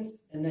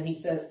infants, and then he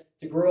says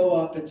to grow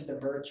up into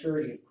the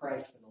maturity of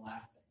Christ for the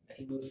last thing. That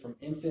he moves from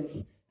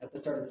infants at the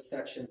start of the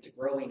section to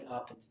growing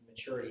up into the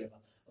maturity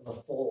of a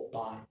full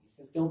body. He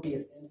says, don't be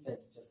as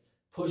infants, just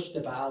pushed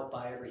about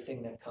by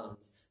everything that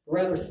comes. But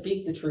rather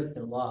speak the truth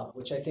in love,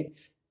 which I think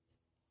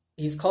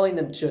he's calling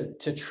them to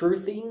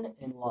truthing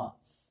in love.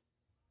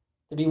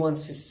 To be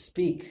ones who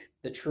speak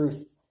the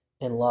truth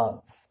in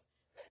love.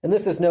 And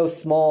this is no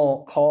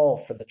small call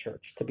for the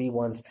church, to be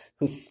ones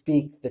who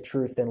speak the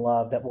truth in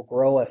love that will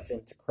grow us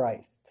into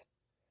Christ.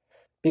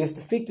 Because to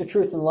speak the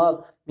truth in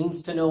love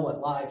means to know what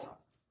lies are,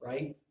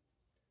 right?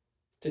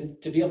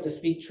 To be able to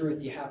speak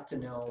truth, you have to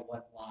know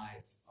what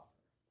lies are.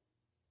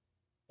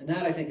 And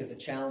that, I think, is a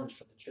challenge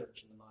for the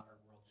church in the modern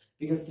world.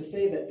 Because to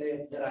say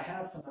that I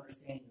have some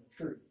understanding of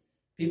truth,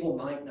 people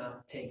might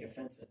not take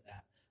offense at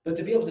that. But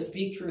to be able to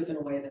speak truth in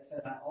a way that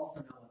says I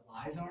also know what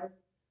lies are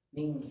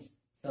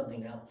means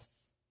something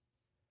else.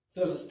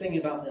 So I was just thinking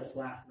about this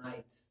last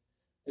night.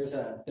 There's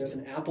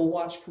an Apple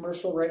Watch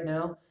commercial right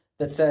now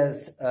that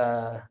says,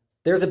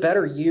 there's a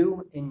better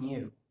you in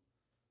you.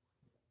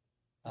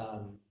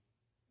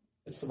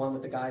 It's the one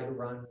with the guy who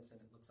runs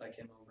and it looks like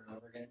him over and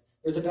over again.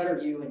 There's a better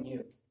you in you.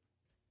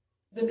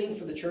 What does it mean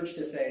for the church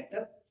to say,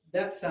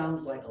 that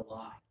sounds like a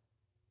lie?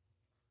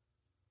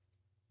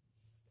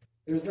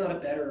 There's not a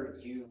better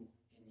you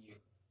in you.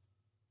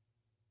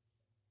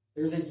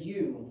 There's a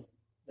you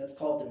that's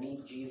called to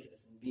meet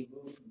Jesus and be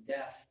moved from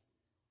death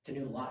to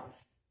new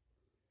life.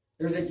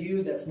 There's a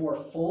you that's more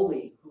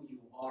fully who you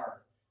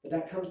are, but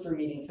that comes through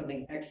meeting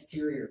something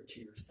exterior to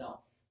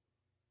yourself.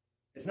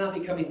 It's not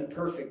becoming the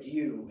perfect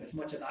you, as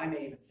much as I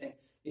may even think,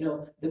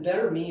 the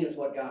better me is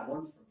what God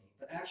wants from me,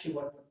 but actually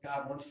what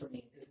God wants from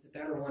me is the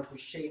better one who's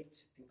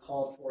shaped and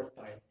called forth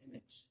by his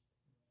image.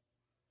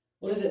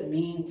 What does it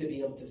mean to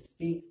be able to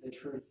speak the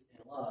truth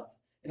in love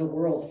in a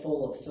world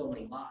full of so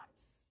many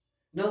lies?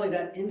 Not only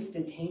that,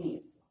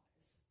 instantaneous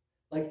lies.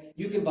 Like,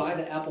 you can buy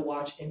the Apple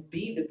Watch and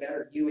be the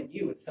better you in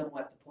you. It's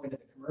somewhat the point of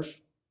the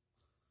commercial.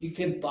 You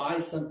can buy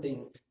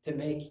something to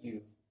make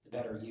you the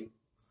better you.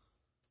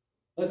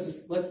 Let's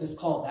just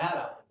call that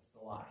out as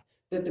the lie.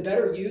 That the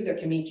better you that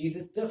can meet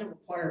Jesus doesn't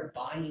require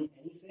buying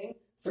anything,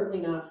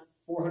 certainly not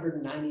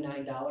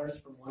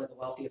 $499 from one of the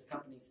wealthiest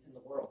companies in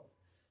the world.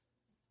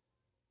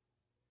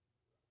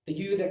 The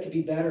you that could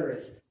be better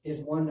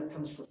is one that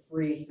comes for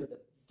free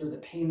through the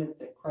payment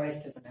that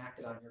Christ has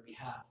enacted on your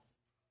behalf.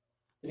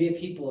 To be a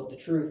people of the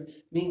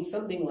truth means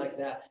something like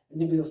that. And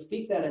to be able to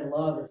speak that in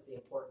love is the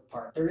important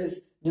part. There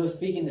is no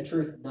speaking the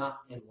truth not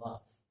in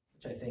love,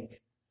 which I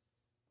think,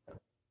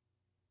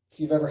 if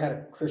you've ever had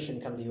a Christian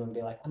come to you and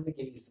be like, I'm going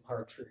to give you some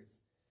hard truth,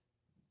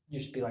 you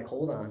should be like,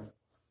 hold on.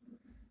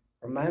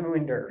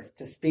 Reminder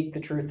to speak the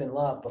truth in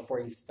love before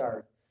you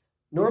start.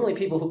 Normally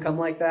people who come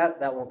like that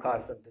won't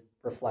cause them to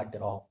reflect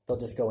at all. They'll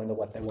just go into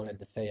what they wanted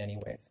to say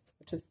anyways.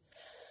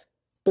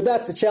 But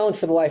that's the challenge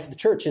for the life of the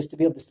church, is to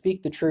be able to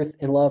speak the truth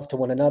in love to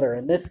one another.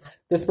 And this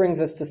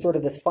brings us to sort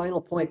of this final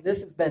point.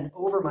 This has been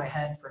over my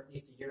head for at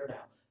least a year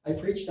now. I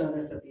preached on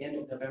this at the end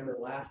of November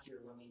last year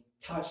when we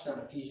touched on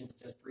Ephesians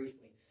just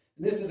briefly.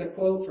 And this is a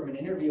quote from an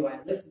interview I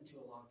listened to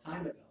a long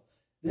time ago.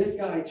 This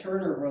guy,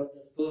 Turner, wrote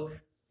this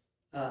book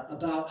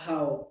about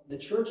how the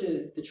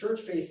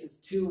church faces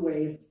two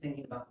ways of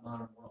thinking about the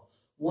modern world.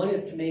 One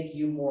is to make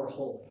you more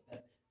holy,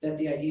 that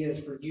the idea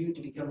is for you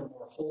to become a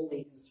more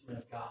holy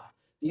instrument of God.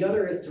 The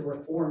other is to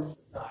reform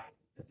society,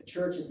 that the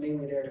church is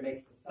mainly there to make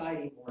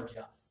society more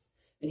just.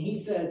 And he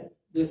said,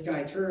 this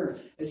guy Turner,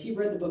 as he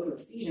read the book of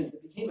Ephesians,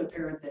 it became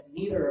apparent that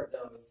neither of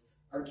those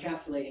are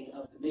encapsulating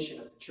of the mission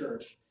of the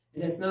church.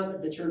 And it's not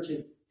that the church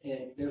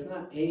there's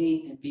not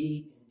A and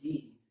B and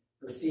D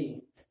or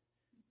C.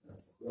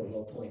 That's a real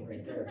low point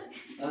right there.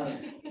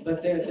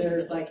 But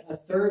there's like a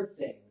third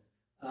thing.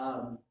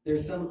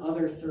 There's some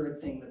other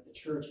third thing that the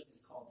church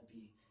is called to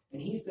be.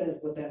 And he says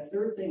what that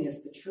third thing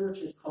is, the church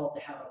is called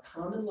to have a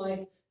common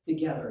life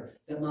together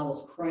that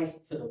models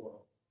Christ to the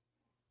world.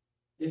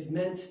 It's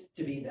meant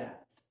to be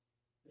that.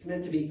 It's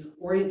meant to be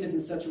oriented in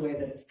such a way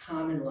that its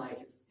common life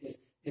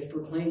is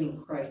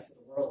proclaiming Christ to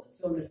the world. And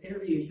so in this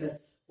interview he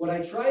says, what I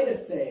try to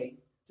say,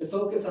 to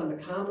focus on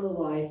the common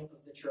life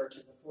of the church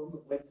as a form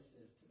of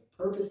witnesses to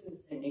the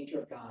purposes and nature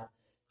of God,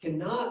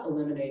 cannot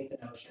eliminate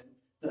the notion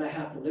that I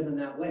have to live in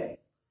that way.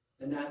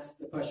 And that's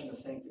the question of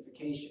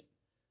sanctification.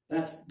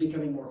 That's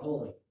becoming more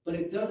holy. But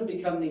it doesn't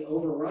become the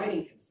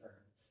overriding concern,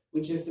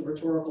 which is the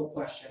rhetorical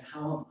question,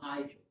 how am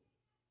I doing?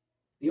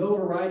 The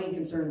overriding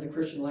concern of the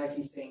Christian life,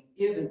 he's saying,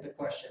 isn't the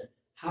question,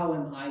 how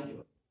am I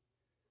doing?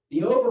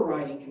 The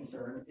overriding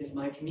concern is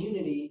my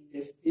community,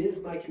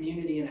 is my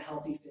community in a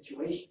healthy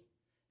situation?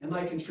 Am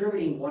I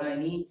contributing what I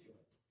need to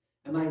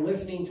it? Am I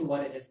listening to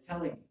what it is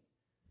telling me?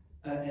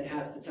 It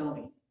has to tell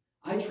me.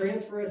 I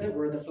transfer, as it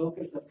were, the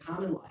focus of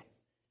common life,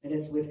 and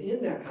it's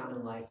within that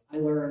common life I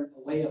learn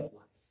a way of life.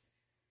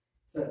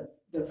 So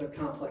that's a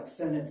complex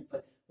sentence,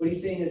 but what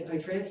he's saying is I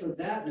transfer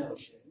that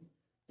notion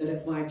that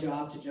it's my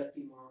job to just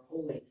be more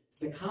holy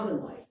to the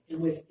common life,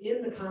 and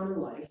within the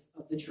common life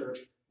of the church,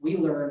 we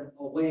learn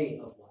a way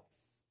of life.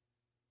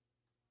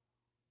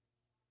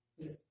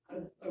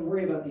 I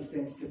worry about these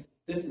things because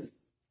this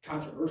is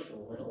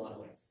controversial in a lot of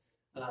ways.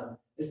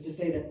 Is to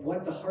say that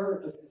what the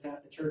heart of is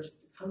at the church is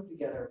to come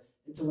together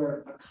and to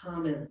learn a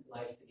common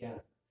life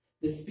together.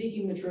 The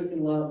speaking the truth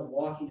in love and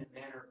walking in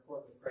manner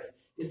accord with Christ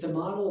is to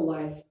model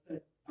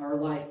our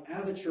life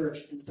as a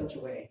church in such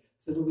a way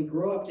so that we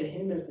grow up to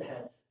Him as the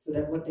head, so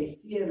that what they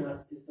see in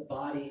us is the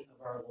body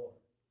of our Lord.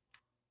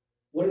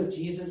 What does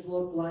Jesus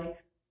look like?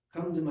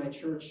 Come to my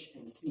church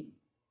and see.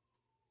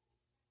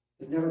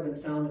 Has never been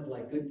sounded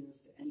like good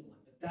news to anyone,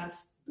 but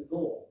that's the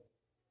goal.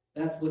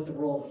 That's what the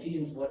role of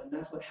Ephesians was, and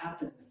that's what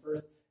happened in the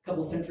first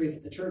couple centuries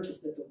of the church,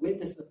 is that the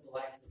witness of the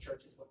life of the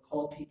church is what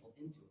called people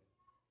into it.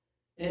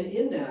 And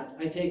in that,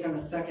 I take on a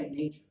second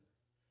nature.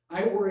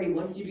 I worry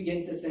once you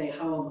begin to say,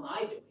 how am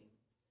I doing?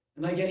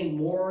 Am I getting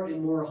more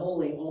and more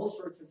holy? All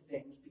sorts of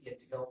things begin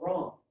to go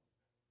wrong.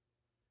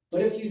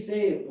 But if you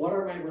say, what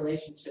are my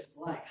relationships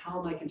like? How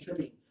am I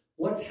contributing?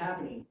 What's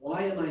happening?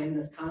 Why am I in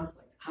this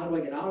conflict? How do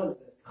I get out of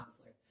this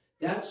conflict?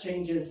 That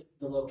changes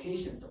the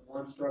locations of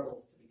one's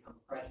struggles to become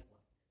Christ-like.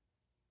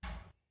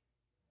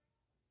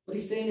 What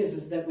he's saying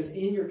is that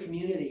within your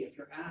community, if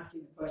you're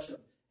asking the question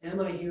of, am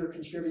I here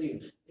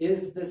contributing?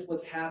 Is this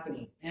what's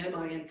happening? Am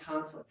I in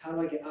conflict? How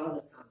do I get out of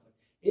this conflict?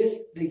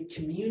 If the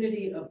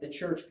community of the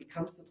church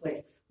becomes the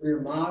place where you're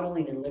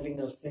modeling and living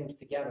those things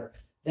together,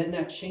 then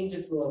that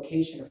changes the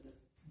location of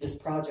this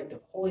project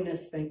of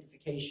holiness,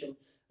 sanctification,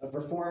 of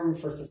reform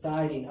for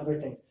society and other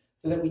things,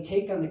 so that we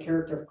take on the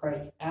character of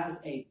Christ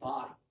as a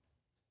body.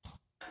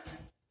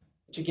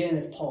 Which again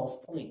is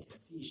Paul's point in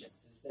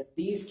Ephesians, is that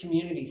these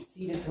communities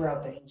seated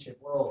throughout the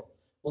ancient world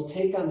will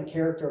take on the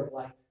character of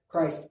like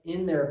Christ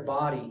in their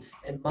body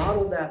and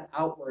model that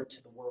outward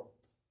to the world.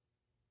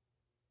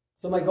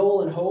 So my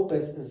goal and hope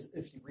is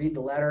if you read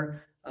the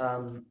letter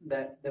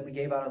that we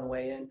gave out on the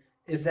way in,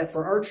 is that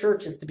for our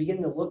church is to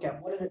begin to look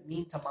at what does it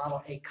mean to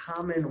model a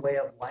common way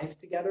of life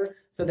together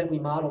so that we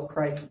model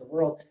Christ to the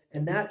world.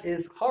 And that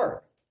is hard,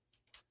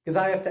 because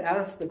I have to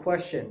ask the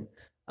question,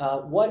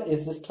 what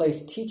is this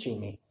place teaching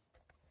me?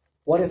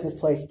 What is this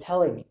place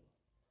telling me?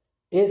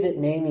 Is it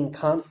naming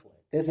conflict?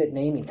 Is it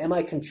naming? Am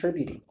I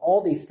contributing?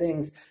 All these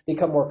things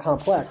become more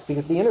complex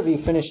because the interview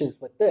finishes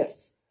with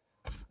this.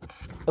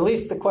 At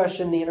least the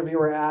question the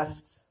interviewer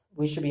asks,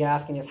 we should be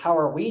asking is, how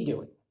are we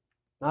doing?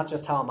 Not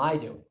just how am I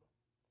doing?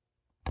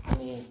 And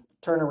the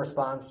Turner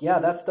responds, yeah,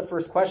 that's the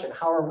first question.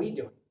 How are we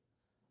doing?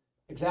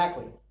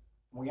 Exactly.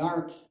 We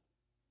aren't,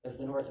 as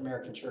the North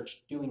American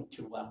church, doing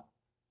too well.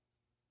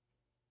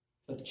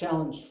 So the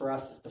challenge for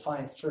us as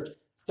Defiance Church,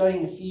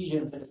 studying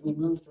Ephesians, and as we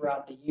move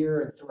throughout the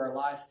year and through our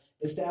lives,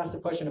 is to ask the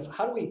question of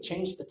how do we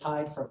change the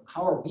tide from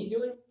how are we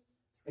doing?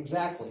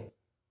 Exactly.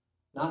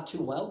 Not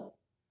too well,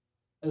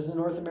 as the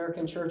North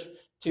American church,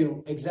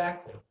 to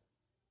exactly.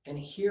 And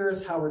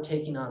here's how we're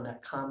taking on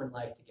that common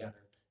life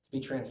together, to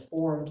be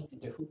transformed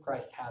into who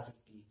Christ has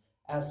us be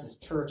as his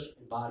church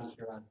and body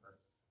here on earth.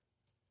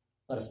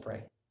 Let us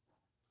pray.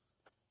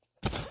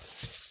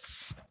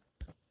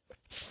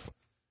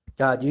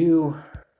 God, you